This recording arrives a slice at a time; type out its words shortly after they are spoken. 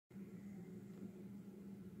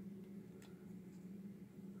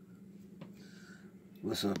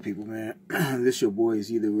What's up, people, man? This your boy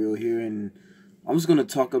is Either Real here, and I'm just gonna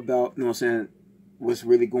talk about, you know what I'm saying, what's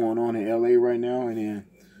really going on in LA right now, and then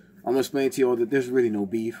I'm gonna explain to y'all that there's really no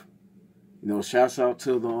beef. You know, shouts out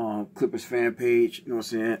to the Clippers fan page, you know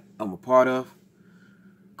what I'm saying, I'm a part of.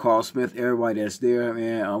 Carl Smith, everybody that's there,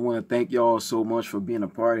 man. I want to thank y'all so much for being a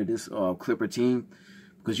part of this Clipper team,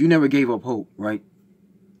 because you never gave up hope, right?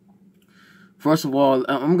 First of all,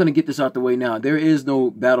 I'm going to get this out the way now. There is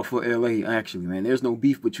no battle for LA, actually, man. There's no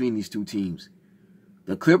beef between these two teams.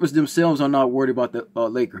 The Clippers themselves are not worried about the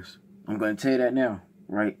Lakers. I'm going to tell you that now,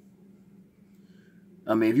 right?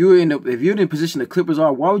 I mean, if you're in the position the Clippers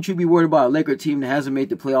are, why would you be worried about a Laker team that hasn't made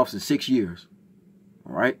the playoffs in 6 years?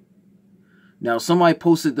 All right? Now, somebody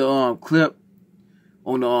posted the clip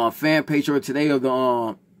on the fan page today of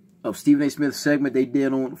the of Stephen A. Smith's segment they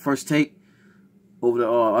did on First Take. Over the,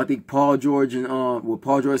 I think Paul George and,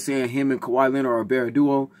 Paul George saying him and Kawhi Leonard are a better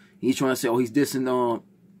duo. He's trying to say, oh, he's dissing, AD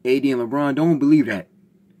and LeBron. Don't believe that.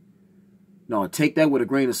 No, take that with a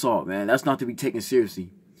grain of salt, man. That's not to be taken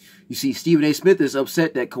seriously. You see, Stephen A. Smith is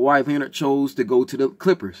upset that Kawhi Leonard chose to go to the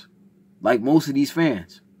Clippers, like most of these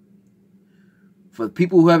fans. For the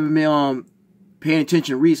people who haven't been, paying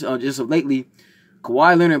attention just of lately,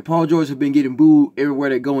 Kawhi Leonard and Paul George have been getting booed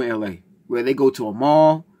everywhere they go in LA. Where they go to a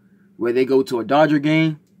mall, where they go to a Dodger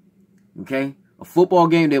game, okay? A football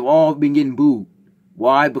game, they've all been getting booed.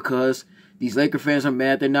 Why? Because these Laker fans are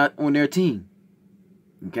mad they're not on their team,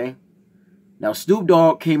 okay? Now, Snoop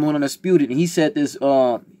Dogg came on Undisputed, and he said this,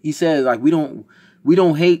 he said, like, we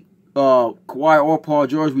don't hate Kawhi or Paul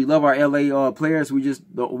George. We love our LA players. We just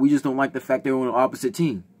don't like the fact they're on the opposite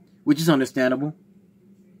team, which is understandable,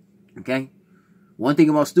 okay? One thing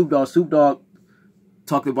about Snoop Dogg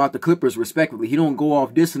talked about the Clippers respectfully. He don't go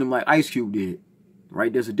off dissing them like Ice Cube did,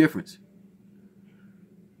 right? There's a difference.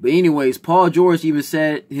 But anyways, Paul George even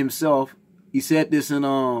said himself, he said this in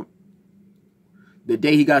the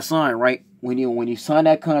day he got signed, right? When he signed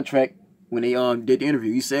that contract, when they did the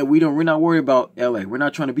interview, he said, we're not worried about LA. We're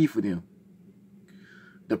not trying to beef with them.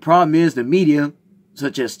 The problem is the media,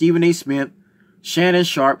 such as Stephen A. Smith, Shannon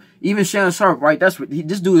Sharpe, even Shannon Sharpe, right? That's what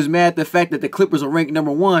this dude is mad at the fact that the Clippers are ranked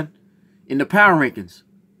 #1 in the power rankings.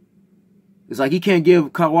 It's like he can't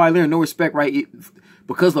give Kawhi Leonard no respect, right?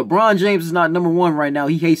 Because LeBron James is not #1 right now.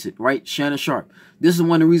 He hates it, right? Shannon Sharpe. This is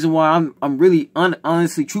one of the reasons why I'm really,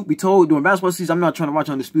 honestly, truth be told, during basketball season, I'm not trying to watch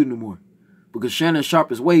Undisputed anymore. Because Shannon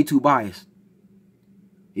Sharpe is way too biased.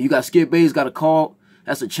 And you got Skip Bayless got a call.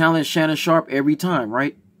 That's a challenge Shannon Sharpe every time,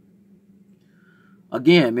 right?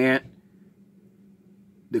 Again, man,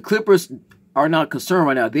 the Clippers are not concerned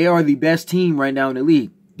right now. They are the best team right now in the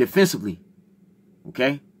league, defensively.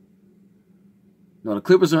 Okay? No, the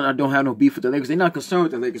Clippers don't have no beef with the Lakers. They're not concerned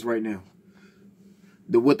with the Lakers right now.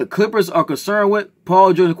 What the Clippers are concerned with,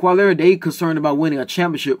 Paul George and Kawhi Leonard, they concerned about winning a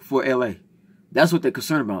championship for LA. That's what they're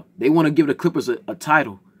concerned about. They want to give the Clippers a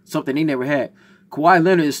title, something they never had. Kawhi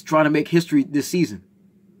Leonard is trying to make history this season.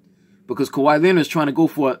 Because Kawhi Leonard is trying to go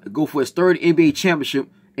for his 3rd NBA championship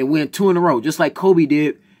and win 2 in a row, just like Kobe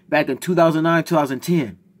did back in 2009,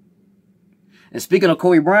 2010. And speaking of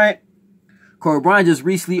Kobe Bryant just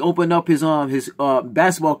recently opened up his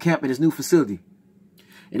basketball camp in his new facility.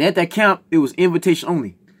 And at that camp, it was invitation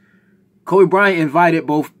only. Kobe Bryant invited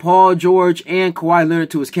both Paul George and Kawhi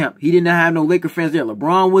Leonard to his camp. He did not have no Laker fans there.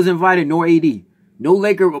 LeBron was invited, nor AD. No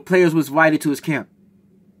Laker players was invited to his camp.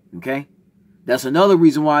 Okay? That's another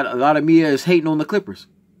reason why a lot of media is hating on the Clippers.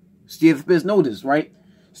 Steve Smith knows this, right?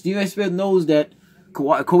 Steve Smith knows that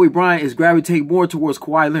Kobe Bryant is gravitating more towards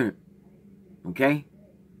Kawhi Leonard. Okay?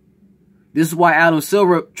 This is why Adam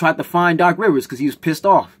Silver tried to find Doc Rivers, because he was pissed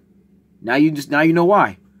off. Now you know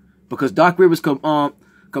why. Because Doc Rivers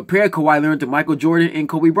compared Kawhi Leonard to Michael Jordan and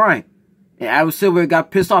Kobe Bryant. And Adam Silver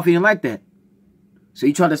got pissed off. He didn't like that. So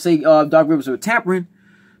he tried to say Doc Rivers was tampering,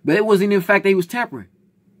 but it wasn't in fact that he was tampering.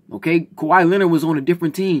 Okay? Kawhi Leonard was on a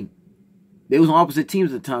different team. They was on opposite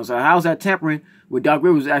teams at the time. So how's that tampering when Doc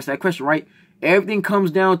Rivers asked that question, right? Everything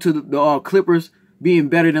comes down to the Clippers being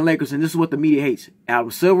better than Lakers, and this is what the media hates.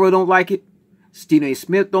 Adam Silver don't like it. Stephen A.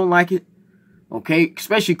 Smith don't like it. Okay?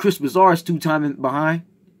 Especially Chris Broussard is 2 behind.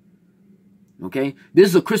 Okay? This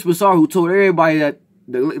is a Chris Broussard who told everybody that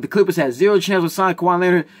the Clippers had 0 chance of signing Kawhi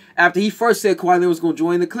Leonard after he first said Kawhi Leonard was going to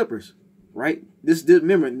join the Clippers. Right?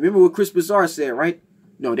 Remember what Chris Broussard said, right?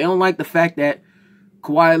 No, they don't like the fact that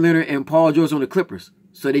Kawhi Leonard and Paul George are on the Clippers.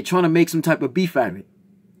 So they're trying to make some type of beef out of it.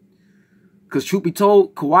 Because truth be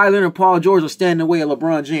told, Kawhi Leonard and Paul George are standing in the way of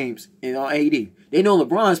LeBron James and AD. They know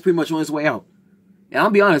LeBron is pretty much on his way out. And I'll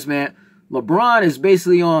be honest, man. LeBron is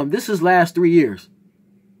basically this is his last 3 years.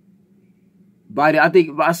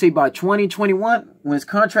 I say by 2021, when his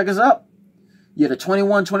contract is up, Yeah, the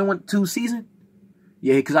 21-22 season.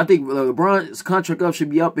 Yeah, because I think LeBron's contract should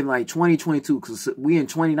be up in like 2022 because we in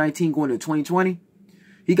 2019 going to 2020.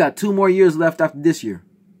 He got 2 more years left after this year.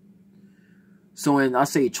 So in, I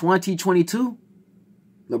say 2022,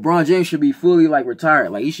 LeBron James should be fully like retired.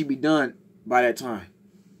 Like he should be done by that time.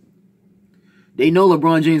 They know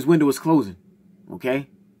LeBron James' window is closing. Okay?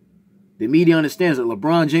 The media understands that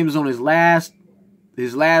LeBron James is on his last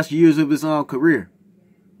years of his career.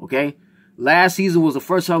 Okay? Last season was the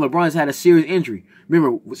first time LeBron's had a serious injury.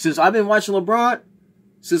 Remember, since I've been watching LeBron,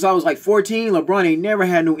 since I was like 14, LeBron ain't never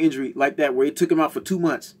had no injury like that where it took him out for 2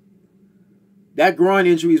 months. That groin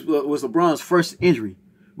injury was LeBron's first injury,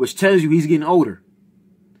 which tells you he's getting older.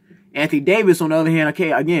 Anthony Davis, on the other hand,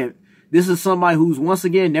 okay, again, this is somebody who's once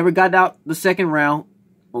again never got out the second round,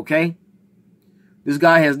 okay? This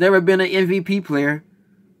guy has never been an MVP player.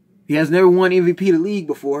 He has never won MVP of the league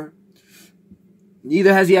before.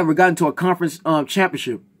 Neither has he ever gotten to a conference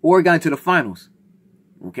championship or gotten to the finals.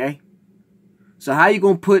 Okay? So how you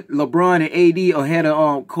gonna put LeBron and AD ahead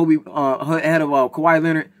of Kawhi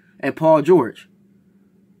Leonard and Paul George?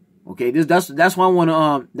 Okay, that's why I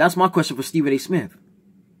wanna that's my question for Stephen A. Smith.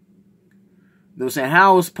 You know what I'm saying?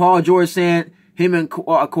 How is Paul George saying him and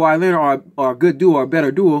Kawhi Leonard are a good duo or a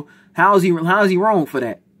better duo? How is he wrong for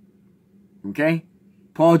that? Okay?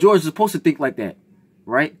 Paul George is supposed to think like that,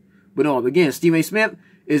 right? But no, again, Stephen A. Smith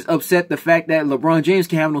is upset the fact that LeBron James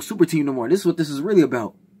can't have no super team no more. This is what this is really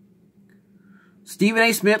about. Stephen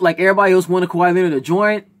A. Smith, like everybody else, wanted Kawhi Leonard to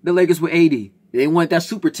join the Lakers with AD. They want that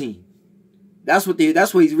super team. That's what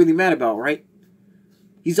he's really mad about, right?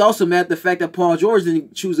 He's also mad at the fact that Paul George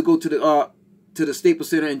didn't choose to go to the Staples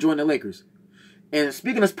Center and join the Lakers. And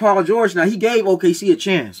speaking of Paul George, now he gave OKC a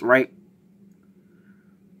chance, right?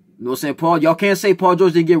 You know what I'm saying? Y'all can't say Paul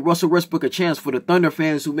George didn't give Russell Westbrook a chance. For the Thunder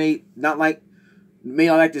fans who may not like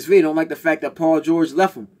this video, don't like the fact that Paul George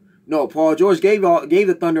left him. No, Paul George gave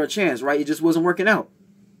the Thunder a chance, right? It just wasn't working out.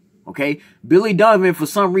 Okay? Billy Donovan, for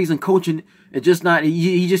some reason, coaching, it just not,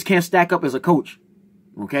 he just can't stack up as a coach.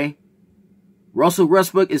 Okay? Russell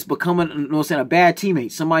Westbrook is becoming, you know what I'm saying, a bad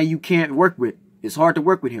teammate. Somebody you can't work with. It's hard to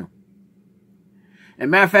work with him.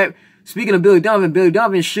 And matter of fact, speaking of Billy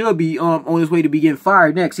Donovan should be on his way to be getting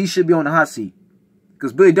fired next. He should be on the hot seat.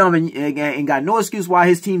 Because Billy Donovan ain't got no excuse why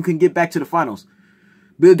his team couldn't get back to the finals.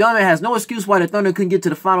 Billy Donovan has no excuse why the Thunder couldn't get to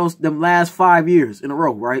the finals them last 5 years in a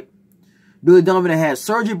row, right? Billy Donovan had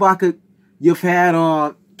Serge Ibaka. You've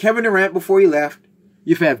had Kevin Durant before he left.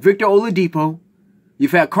 You've had Victor Oladipo.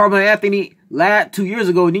 You've had Carmelo Anthony 2 years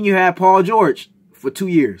ago. And then you had Paul George for 2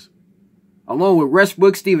 years. Along with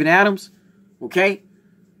Westbrook, Steven Adams. Okay?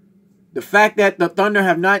 The fact that the Thunder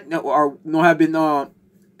have been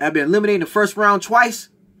eliminated in the first round twice,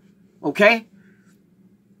 okay,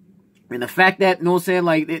 and the fact that, you know what I'm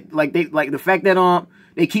saying, the fact that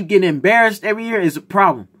they keep getting embarrassed every year is a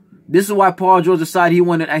problem. This is why Paul George decided he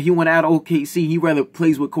wanted out of OKC. He rather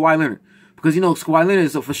plays with Kawhi Leonard because he knows Kawhi Leonard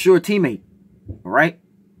is a for sure teammate. All right,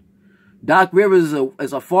 Doc Rivers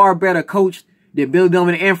is a far better coach than Bill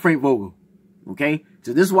Donovan and Frank Vogel. Okay.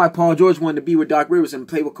 So this is why Paul George wanted to be with Doc Rivers and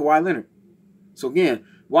play with Kawhi Leonard. So again,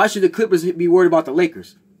 why should the Clippers be worried about the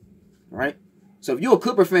Lakers? Right? So if you're a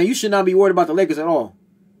Clipper fan, you should not be worried about the Lakers at all.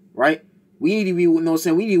 Right? We need to be, you know what I'm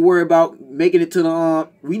saying, we need to worry about making it to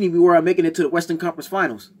the Western Conference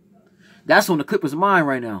Finals. That's on the Clippers' mind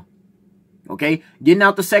right now. Okay? Getting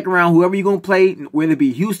out the second round, whoever you're going to play, whether it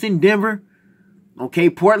be Houston, Denver, okay,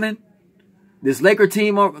 Portland, this Laker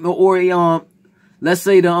team, or let's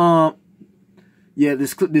say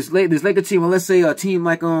this Laker team, or let's say a team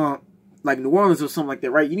like New Orleans or something like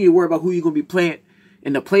that, right? You need to worry about who you're going to be playing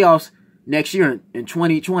in the playoffs next year in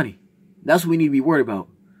 2020. That's what we need to be worried about.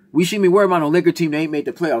 We shouldn't be worried about a Laker team that ain't made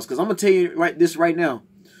the playoffs. Because I'm going to tell you right now.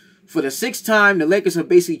 For the 6th time, the Lakers have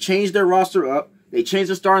basically changed their roster up. They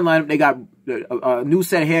changed the starting lineup. They got a new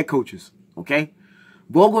set of head coaches. Okay?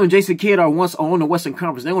 Vogel and Jason Kidd are on the Western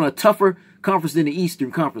Conference. They're on a tougher conference than the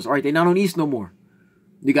Eastern Conference. All right? They're not on the East no more.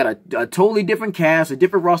 They got a totally different cast, a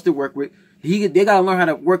different roster to work with. They got to learn how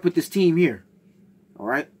to work with this team here. All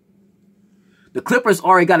right? The Clippers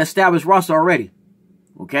already got an established roster already.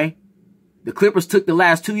 Okay? The Clippers took the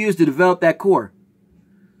last 2 years to develop that core.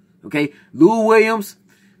 Okay? Lou Williams,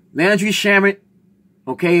 Landry Shamet,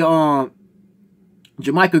 okay,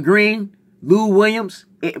 Jermichael Green, Lou Williams,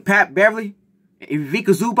 Pat Beverly,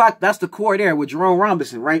 Ivica Zubac, that's the core there with Jerome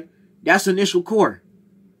Robinson, right? That's the initial core.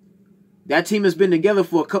 That team has been together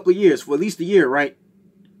for a couple of years, for at least a year, right?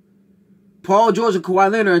 Paul George and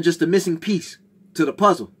Kawhi Leonard are just a missing piece to the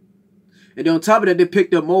puzzle. And then on top of that, they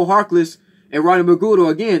picked up Mo Harkless and Ronnie Magruder,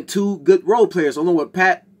 again, 2 good role players, along with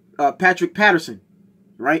Patrick Patterson,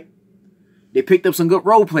 right? They picked up some good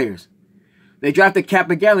role players. They drafted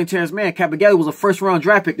Capagally and Terrence Mann. Capagally was a first-round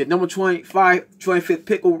draft pick, the number 25th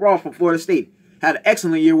pick overall from Florida State. Had an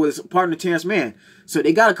excellent year with his partner Terrence Mann. So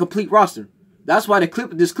they got a complete roster. That's why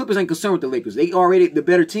this Clippers ain't concerned with the Lakers. They already the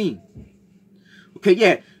better team. Okay,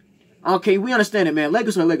 yeah. Okay, we understand it, man.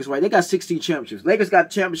 Lakers are Lakers, right? They got 16 championships. Lakers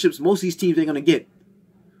got championships most of these teams ain't going to get.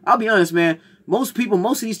 I'll be honest, man. Most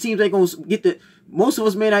of these teams ain't going to get most of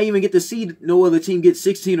us may not even get to see no other team get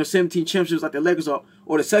 16 or 17 championships like the Lakers or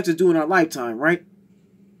the Celtics do in our lifetime, right?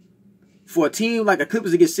 For a team like the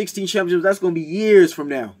Clippers to get 16 championships, that's going to be years from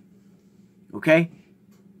now. Okay?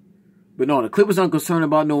 But no, the Clippers aren't concerned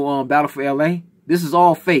about no battle for LA. This is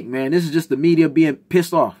all fake, man. This is just the media being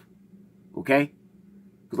pissed off. Okay?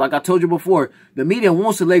 Because like I told you before, the media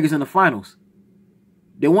wants the Lakers in the finals.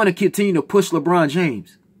 They want to continue to push LeBron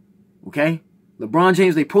James. Okay? LeBron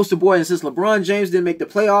James, they poster boy, and since LeBron James didn't make the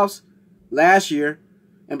playoffs last year,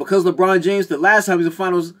 and because LeBron James, the last time he was in the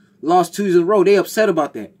finals, lost 2 years in a row, they upset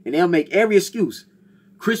about that. And they'll make every excuse.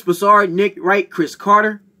 Chris Broussard, Nick Wright, Chris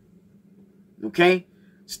Carter. Okay?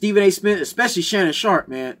 Stephen A. Smith, especially Shannon Sharp,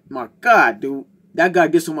 man. My God, dude. That guy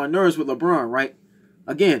gets on my nerves with LeBron, right?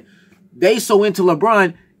 Again, they so into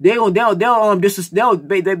LeBron, they'll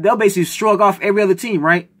basically shrug off every other team,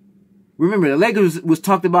 right? Remember, the Lakers was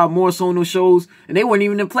talked about more so on those shows, and they weren't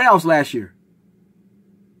even in the playoffs last year.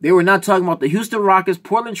 They were not talking about the Houston Rockets,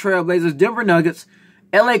 Portland Trail Blazers, Denver Nuggets,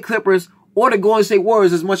 LA Clippers, or the Golden State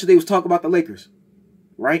Warriors as much as they was talking about the Lakers.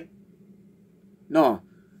 Right? No.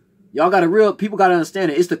 People got to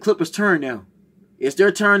understand it. It's the Clippers' turn now. It's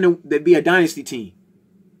their turn to be a dynasty team.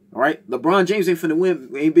 All right? LeBron James ain't finna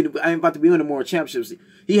win. Ain't about to be winning more championships.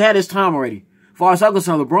 He had his time already. As far as I'm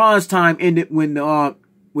concerned, LeBron's time ended when the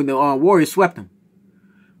Warriors swept him.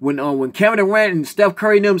 When Kevin Durant and Steph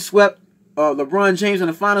Curry and them swept LeBron James in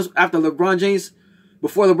the finals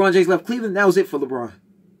before LeBron James left Cleveland, that was it for LeBron.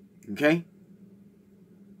 Okay?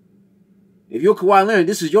 If you're Kawhi Leonard,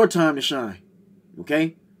 this is your time to shine.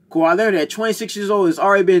 Okay? Kawhi Leonard at 26 years old has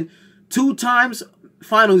already been 2 times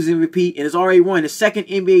finals MVP and has already won his 2nd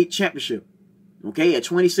NBA championship. Okay? At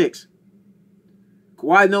 26.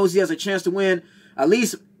 Kawhi knows he has a chance to win at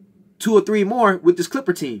least 2 or 3 more with this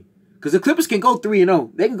Clipper team. Because the Clippers can go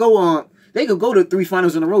 3-0. They can go to 3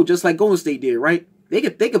 finals in a row just like Golden State did, right? They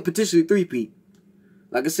could potentially three-peat.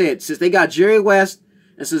 Like I said, since they got Jerry West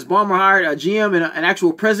and since Ballmer hired a GM and an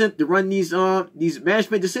actual president to run these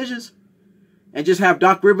management decisions and just have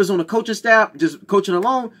Doc Rivers on the coaching staff, just coaching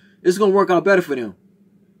alone, it's going to work out better for them.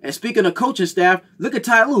 And speaking of coaching staff, look at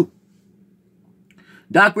Ty Lue.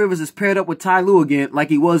 Doc Rivers is paired up with Ty Lue again like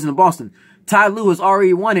he was in Boston. Ty Lue has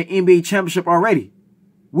already won an NBA championship already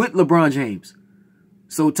with LeBron James.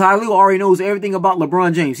 So Ty Lue already knows everything about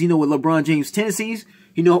LeBron James. He knows what LeBron James' tendencies.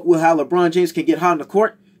 He knows how LeBron James can get hot on the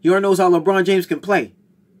court. He already knows how LeBron James can play.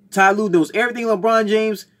 Ty Lue knows everything LeBron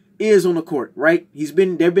James is on the court, right? They've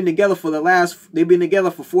been together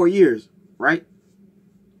for 4 years, right?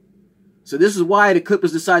 So this is why the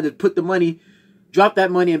Clippers decided to put the money, drop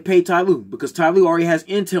that money and pay Ty Lue, because Ty Lue already has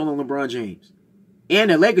intel on LeBron James.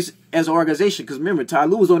 And the Lakers as an organization, because remember, Ty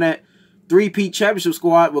Lue was on that 3-peat championship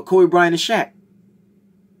squad with Kobe Bryant and Shaq.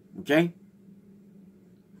 Okay?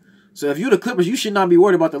 So if you're the Clippers, you should not be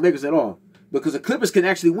worried about the Lakers at all. Because the Clippers can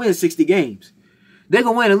actually win 60 games. They're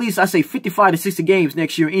going to win at least, I say, 55 to 60 games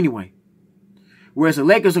next year anyway. Whereas the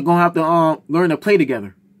Lakers are going to have to learn to play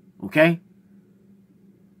together. Okay?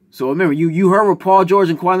 So remember, you heard what Paul George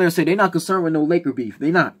and Kawhi Leonard say. They're not concerned with no Laker beef.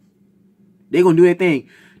 They're not. They're going to do their thing.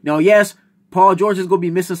 Now, yes, Paul George is going to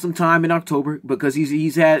be missing some time in October because he's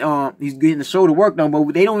getting the shoulder work done,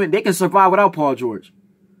 but they can survive without Paul George.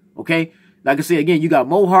 Okay? Like I said, again, you got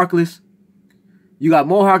Mo Harkless. You got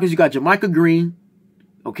Jermichael Green.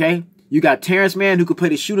 Okay? You got Terrence Mann who could play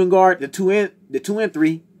the shooting guard, the 2 and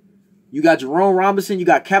 3. You got Jerome Robinson. You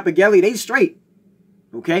got Capagally. They straight.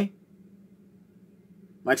 Okay?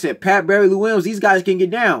 Like I said, Pat Beverly, Lou Williams, these guys can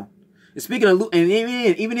get down. And speaking of Lou, and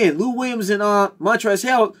even then, Lou Williams and Montrezl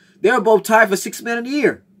Harrell, they're both tied for 6th man of the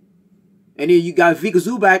year. And then you got Vika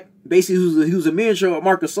Zubac, basically who's a miniature of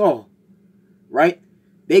Marc Gasol. Right?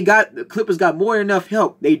 The Clippers got more than enough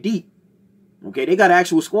help. They deep. Okay, they got an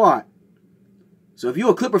actual squad. So if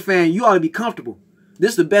you're a Clipper fan, you ought to be comfortable.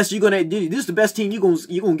 This is the best this is the best team you're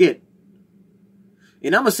gonna get.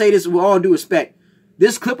 And I'm gonna say this with all due respect.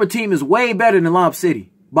 This Clipper team is way better than Lob City.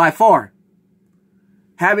 By far.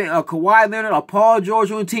 Having a Kawhi Leonard, a Paul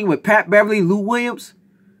George on the team with Pat Beverly, Lou Williams,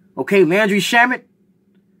 okay, Landry Shamet,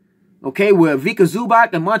 okay, with Vika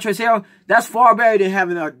Zubac and Montrezl Harrell, that's far better than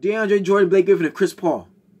having a DeAndre Jordan, Blake Griffin, and Chris Paul.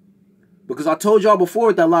 Because I told y'all before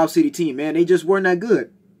with that Lob City team, man, they just weren't that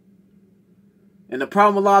good. And the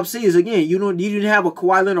problem with Lob City is, again, you didn't have a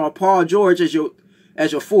Kawhi Leonard or Paul George as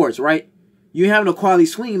your forwards, right? You have no quality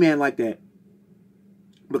swing man like that.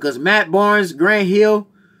 Because Matt Barnes, Grant Hill,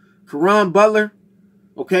 Caron Butler,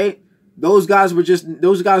 okay, those guys were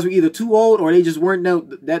either too old or they just weren't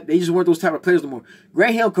those type of players no more.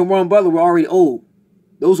 Grant Hill and Caron Butler were already old.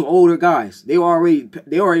 Those were older guys. They already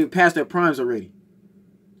past their primes already.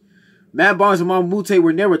 Matt Barnes and Mama Mute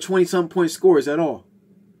were never 20-something point scorers at all.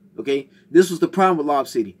 Okay, this was the problem with Lob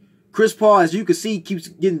City. Chris Paul, as you can see, keeps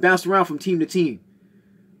getting bounced around from team to team.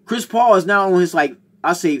 Chris Paul is now on his, I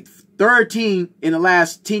say, third team in the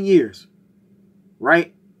last 10 years.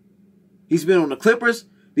 Right? He's been on the Clippers.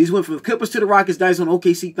 He's went from the Clippers to the Rockets. Now he's on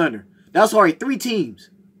OKC Thunder. That's already 3 teams.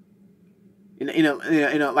 In an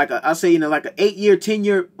 8-year,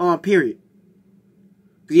 10-year period.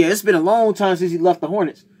 Yeah, it's been a long time since he left the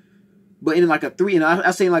Hornets. But in like a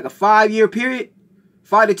 5-year period,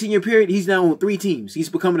 5 to 10-year period, he's now on 3 teams. He's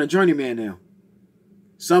becoming a journeyman now.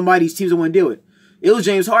 Somebody's teams don't want to deal with. It was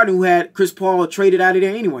James Harden who had Chris Paul traded out of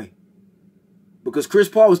there anyway. Because Chris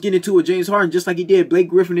Paul was getting into it with James Harden just like he did Blake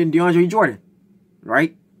Griffin and DeAndre Jordan.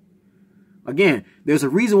 Right? Again, there's a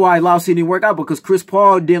reason why Lob City didn't work out, because Chris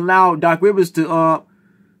Paul didn't allow Doc Rivers to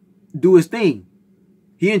do his thing.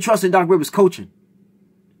 He didn't trust in Doc Rivers' coaching.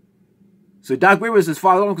 So Doc Rivers, as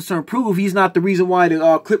far as I'm concerned, proved he's not the reason why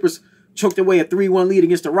the Clippers choked away a 3-1 lead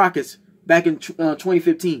against the Rockets back in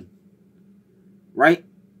 2015. Right?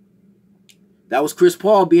 That was Chris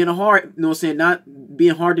Paul being not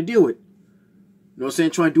being hard to deal with. Trying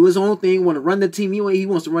to do his own thing, want to run the team he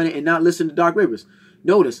wants to run it and not listen to Doc Rivers.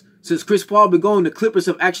 Notice, since Chris Paul been going, the Clippers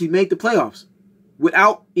have actually made the playoffs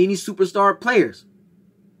without any superstar players.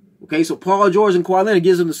 Okay, so Paul George and Kawhi Leonard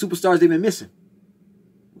gives them the superstars they've been missing.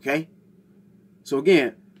 Okay? So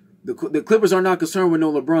again, the Clippers are not concerned with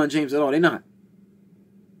no LeBron James at all. They're not.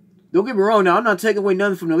 Don't get me wrong now, I'm not taking away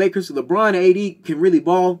nothing from the Lakers. LeBron and AD can really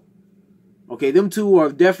ball. Okay, them two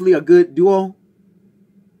are definitely a good duo.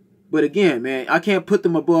 But again, man, I can't put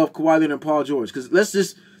them above Kawhi Leonard and Paul George. Because let's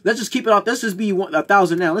just keep it off. Let's just be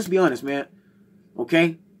 1,000 now. Let's be honest, man.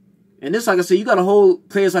 Okay? And this, like I said, you got to hold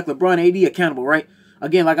players like LeBron and AD accountable, right?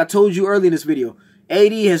 Again, like I told you earlier in this video,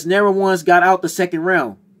 AD has never once got out the second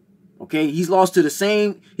round. Okay? He's lost to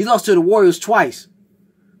the Warriors twice.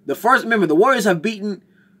 Remember, the Warriors have beaten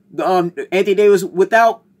Anthony Davis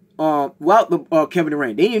without Kevin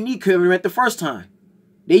Durant. They didn't need Kevin Durant the first time.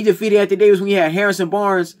 They defeated Anthony Davis when he had Harrison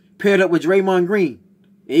Barnes paired up with Draymond Green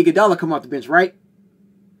and Iguodala come off the bench, right?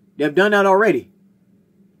 They've done that already.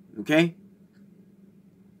 Okay?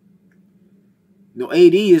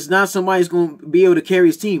 AD is not somebody who's going to be able to carry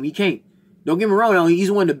his team. He can't. Don't get me wrong,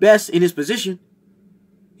 he's one of the best in his position.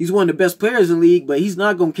 He's one of the best players in the league, but he's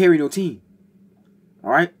not going to carry no team.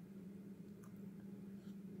 All right?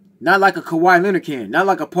 Not like a Kawhi Leonard can. Not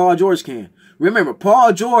like a Paul George can. Remember,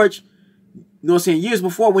 Paul George, years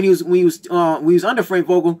before when he was under Frank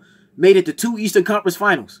Vogel, made it to 2 Eastern Conference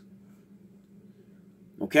Finals.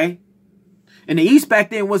 Okay? And the East back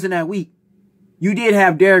then wasn't that weak. You did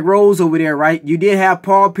have Derrick Rose over there, right? You did have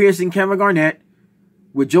Paul Pierce and Kevin Garnett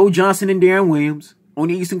with Joe Johnson and Deron Williams on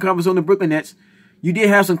the Eastern Conference on the Brooklyn Nets. You did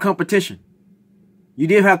have some competition. You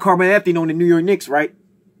did have Carmelo Anthony on the New York Knicks, right?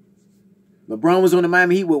 LeBron was on the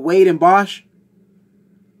Miami Heat with Wade and Bosh.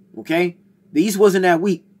 Okay? The East wasn't that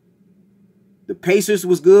weak. The Pacers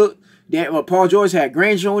was good. Paul George had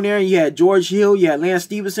Granger on there. You had George Hill. You had Lance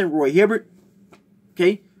Stevenson, Roy Hibbert.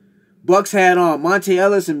 Okay? Bucks had Monte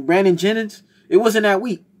Ellis and Brandon Jennings. It wasn't that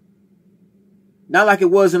weak. Not like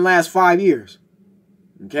it was in the last 5 years.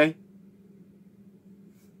 Okay?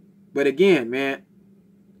 But again, man,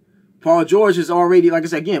 Paul George is already, like I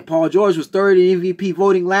said, again, Paul George was third in MVP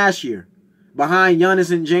voting last year, behind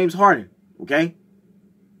Giannis and James Harden. Okay?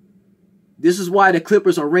 This is why the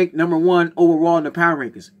Clippers are ranked #1 overall in the power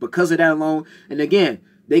rankings. Because of that alone. And again,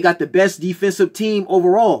 they got the best defensive team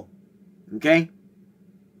overall. Okay?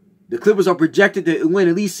 The Clippers are projected to win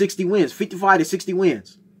at least 60 wins. 55 to 60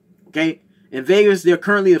 wins. Okay? In Vegas, they're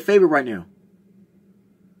currently the favorite right now.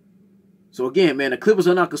 So again, man, the Clippers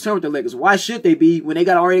are not concerned with the Lakers. Why should they be when they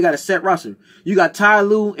already got a set roster? You got Ty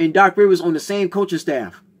Lue and Doc Rivers on the same coaching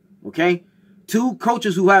staff. Okay? 2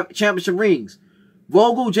 coaches who have championship rings.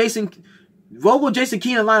 Vogel, Jason Kidd,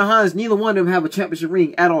 and Lionel Hines, neither one of them have a championship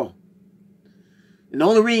ring at all. And the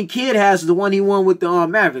only ring Kidd has is the one he won with the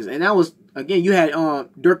Mavericks. And that was, again, you had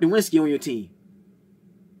Dirk Nowitzki on your team.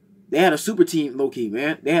 They had a super team, low-key,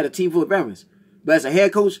 man. They had a team full of veterans. But as a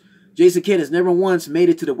head coach, Jason Kidd has never once made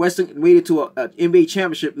it to the an NBA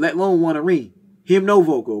championship, let alone won a ring. Him, no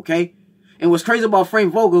Vogel, okay? And what's crazy about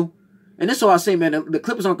Frank Vogel, and this is all I say, man, the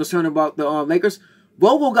Clippers aren't concerned about the Lakers.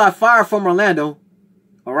 Vogel got fired from Orlando,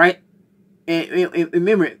 all right? And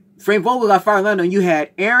remember, Frank Vogel got fired from Orlando, and you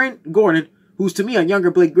had Aaron Gordon, who's to me a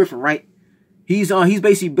younger Blake Griffin, right? He's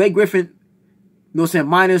basically Blake Griffin, you know what I'm saying,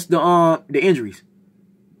 minus the injuries.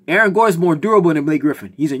 Aaron Gordon's more durable than Blake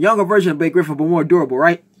Griffin. He's a younger version of Blake Griffin, but more durable,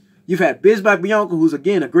 right? You've had Bismack Biyombo, who's,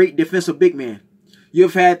 again, a great defensive big man.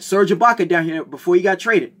 You've had Serge Ibaka down here before he got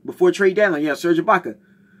traded. Before trade deadline, you had Serge Ibaka,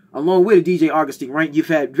 along with DJ Augustine, right? You've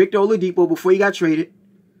had Victor Oladipo before he got traded,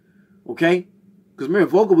 okay? Because remember,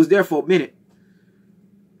 Vogel was there for a minute.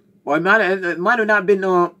 Or it might have not been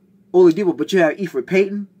Oladipo, but you have Elfrid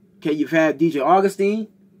Payton. Okay, you've had DJ Augustine.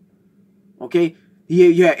 Okay,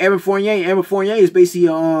 you have Evan Fournier. Evan Fournier is basically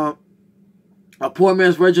a poor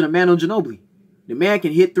man's version of Manu Ginobili. The man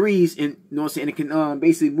can hit threes and, you know what I'm saying, and can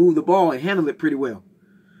basically move the ball and handle it pretty well.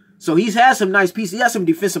 So he's had some nice pieces. He has some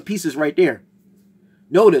defensive pieces right there.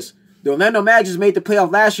 Notice, the Orlando Magic just made the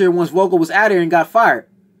playoff last year once Vogel was out there and got fired.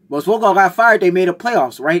 Once Vogel got fired, they made the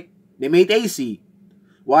playoffs, right? They made the A seed.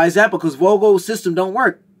 Why is that? Because Vogel's system don't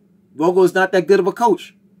work. Vogel is not that good of a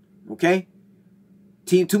coach. Okay?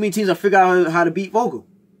 Too many teams have figured out how to beat Vogel.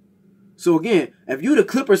 So again, if you're the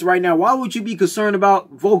Clippers right now, why would you be concerned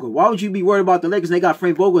about Vogel? Why would you be worried about the Lakers? They got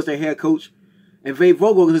Frank Vogel as their head coach. And Frank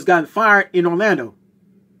Vogel has gotten fired in Orlando.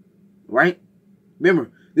 Right?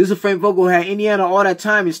 Remember, this is Frank Vogel who had Indiana all that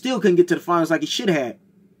time and still couldn't get to the finals like he should have.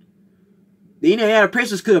 The Indiana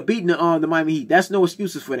Pacers could have beaten the Miami Heat. That's no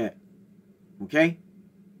excuses for that. Okay?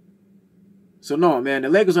 So no, man, the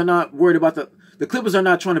Lakers are not worried about the Clippers are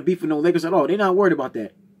not trying to beef with no Lakers at all. They're not worried about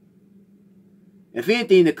that. If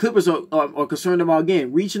anything, the Clippers are concerned about,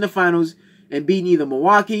 again, reaching the finals and beating either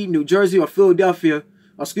Milwaukee, New Jersey, or Philadelphia.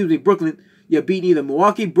 Or excuse me, Brooklyn. Yeah, beating either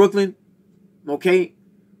Milwaukee, Brooklyn, okay,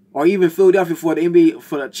 or even Philadelphia for the NBA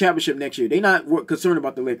for the championship next year. They're not concerned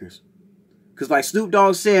about the Lakers, because like Snoop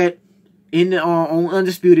Dogg said in on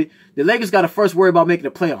Undisputed, the Lakers got to first worry about making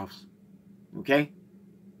the playoffs. Okay,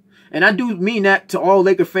 and I do mean that to all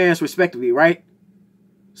Laker fans respectively, right?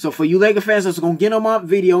 So for you Laker fans that's going to get on my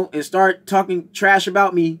video and start talking trash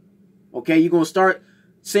about me, okay, you're going to start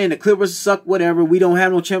saying the Clippers suck, whatever, we don't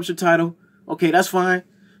have no championship title. Okay, that's fine.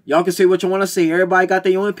 Y'all can say what you want to say. Everybody got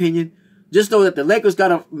their own opinion. Just know that the Lakers got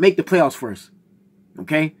to make the playoffs first.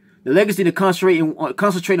 Okay? The Lakers need to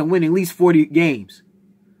concentrate on winning at least 40 games.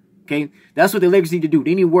 Okay? That's what the Lakers need to do.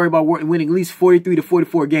 They need to worry about winning at least 43 to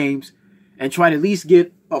 44 games and try to at least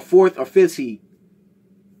get a 4th or 5th seed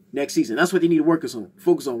next season. That's what they need to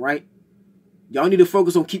focus on, right? Y'all need to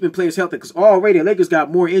focus on keeping players healthy, because already the Lakers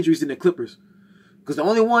got more injuries than the Clippers. Because the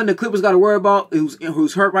only one the Clippers got to worry about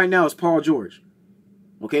who's hurt right now is Paul George.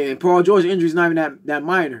 Okay, and Paul George's injury is not even that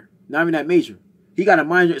minor, not even that major. He got a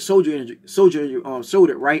minor shoulder injury,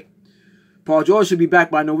 right? Paul George should be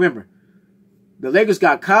back by November. The Lakers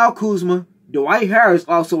got Kyle Kuzma. Dwight Harris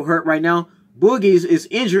also hurt right now. Boogie is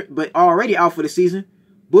injured, but already out for the season.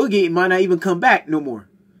 Boogie might not even come back no more.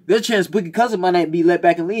 There's a chance Boogie Cousins might not be let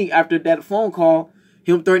back in the league after that phone call,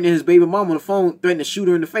 him threatening his baby mama on the phone, threatening to shoot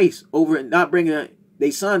her in the face over not bringing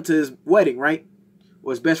their son to his wedding, right?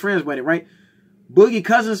 Or his best friend's wedding, right? Boogie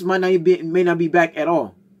Cousins may not be back at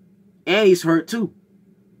all. And he's hurt too.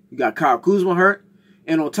 You got Kyle Kuzma hurt.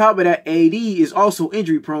 And on top of that, AD is also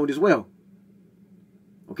injury prone as well.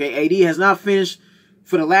 Okay, AD has not finished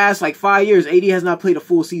for the last 5 years. AD has not played a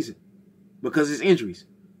full season because of his injuries.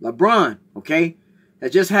 LeBron, okay,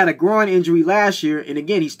 has just had a groin injury last year. And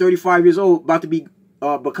again, he's 35 years old, about to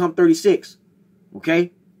become 36.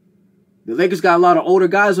 Okay? The Lakers got a lot of older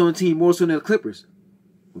guys on the team, more so than the Clippers.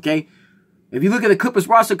 Okay? If you look at the Clippers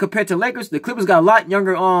roster compared to the Lakers, the Clippers got a lot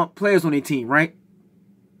younger players on their team, right?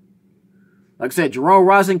 Like I said, Jerome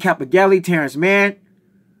Rosen, Capagelli, Terrence Mann,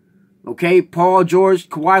 okay, Paul George,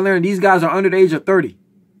 Kawhi Leonard, these guys are under the age of 30.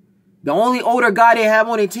 The only older guy they have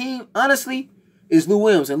on their team, honestly, is Lou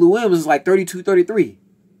Williams. And Lou Williams is 32, 33.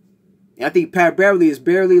 And I think Pat Beverly is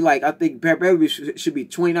barely I think Pat Beverly should be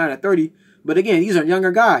 29 or 30. But again, these are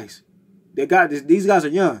younger guys. These guys are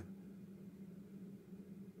young.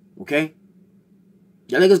 Okay?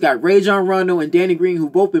 The Lakers got Rajon Rondo and Danny Green, who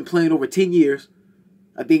both been playing over 10 years.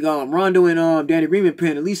 I think Rondo and Danny Green been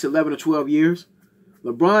playing at least 11 or 12 years.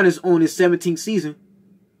 LeBron is on his 17th season.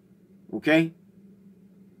 Okay?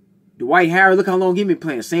 Dwight Howard, look how long he been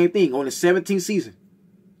playing. Same thing, on his 17th season.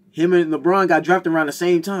 Him and LeBron got drafted around the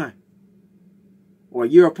same time. Or a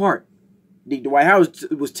year apart. Dwight Howard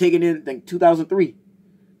was taken in, I think, 2003.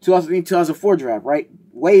 2004 draft, right?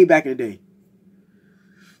 Way back in the day.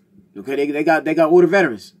 Okay, they got older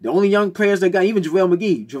veterans. The only young players they got, even JaVale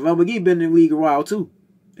McGee. JaVale McGee been in the league a while too.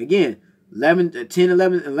 Again, 11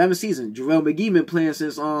 seasons. JaVale McGee been playing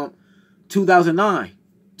since 2009,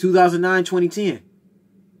 2010.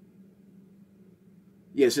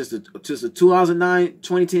 Yeah, since the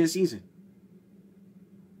 2009-2010 season.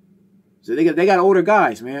 So they got older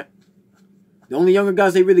guys, man. The only younger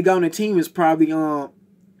guys they really got on the team is probably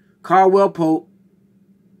Caldwell Pope,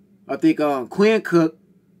 I think Quinn Cook,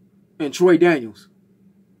 and Troy Daniels,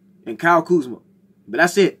 and Kyle Kuzma. But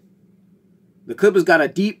that's it. The Clippers got a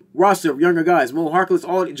deep roster of younger guys. Mo Harkless,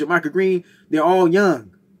 Jermichael Green, they're all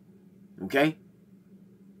young. Okay?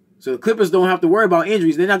 So the Clippers don't have to worry about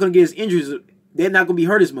injuries. They're not going to get as injuries. They're not going to be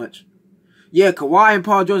hurt as much. Yeah, Kawhi and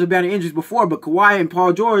Paul George have been in injuries before, but Kawhi and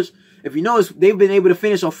Paul George, if you notice, they've been able to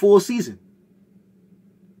finish a full season.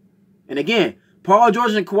 And again, Paul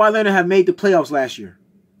George and Kawhi Leonard have made the playoffs last year.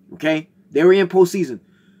 Okay? They were in postseason.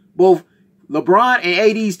 Both LeBron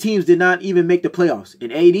and AD's teams did not even make the playoffs.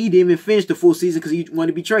 And AD didn't even finish the full season because he wanted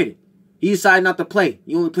to be traded. He decided not to play.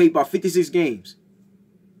 He only played about 56 games.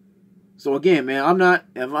 So again, man,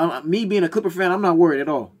 me being a Clipper fan, I'm not worried at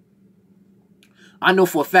all. I know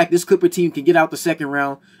for a fact this Clipper team can get out the second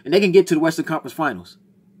round and they can get to the Western Conference Finals.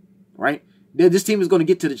 Right? This team is going to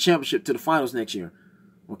get to the championship, to the finals next year.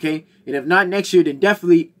 Okay? And if not next year, then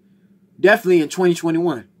definitely in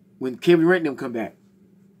 2021 when Kevin Durant and them come back.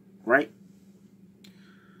 Right?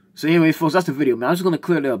 So anyway, folks, that's the video, man. I'm just going to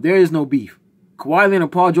clear it up. There is no beef. Kawhi Leonard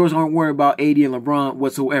and Paul George aren't worried about AD and LeBron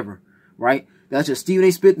whatsoever. Right? That's just Stephen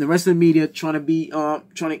A. Smith and the rest of the media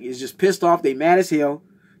is just pissed off. They mad as hell.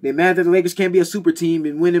 They mad that the Lakers can't be a super team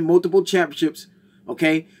and winning multiple championships.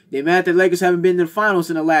 Okay? They mad that the Lakers haven't been in the finals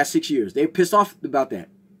in the last 6 years. They're pissed off about that.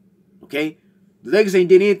 Okay? The Lakers ain't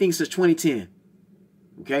did anything since 2010.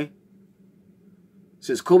 Okay?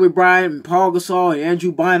 Since Kobe Bryant and Paul Gasol and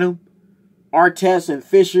Andrew Bynum, Artest and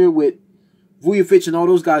Fisher with Vujovic and all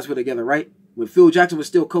those guys were together, right? When Phil Jackson was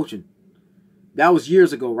still coaching. That was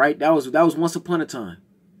years ago, right? That was once upon a time.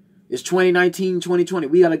 It's 2019, 2020.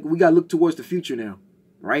 We gotta look towards the future now,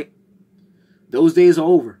 right? Those days are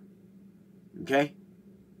over. Okay?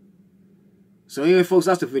 So anyway, folks,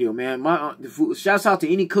 that's the video, man. Shouts out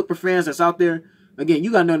to any Clipper fans that's out there. Again,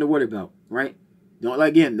 you got nothing to worry about, right? The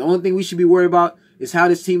only thing we should be worried about is how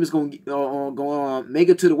this team is going to make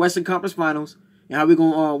it to the Western Conference Finals and how we're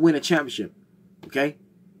going to win a championship. Okay?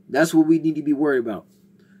 That's what we need to be worried about.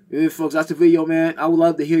 Anyway, folks, that's the video, man. I would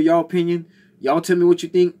love to hear y'all opinion. Y'all tell me what you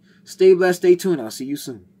think. Stay blessed. Stay tuned. I'll see you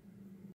soon.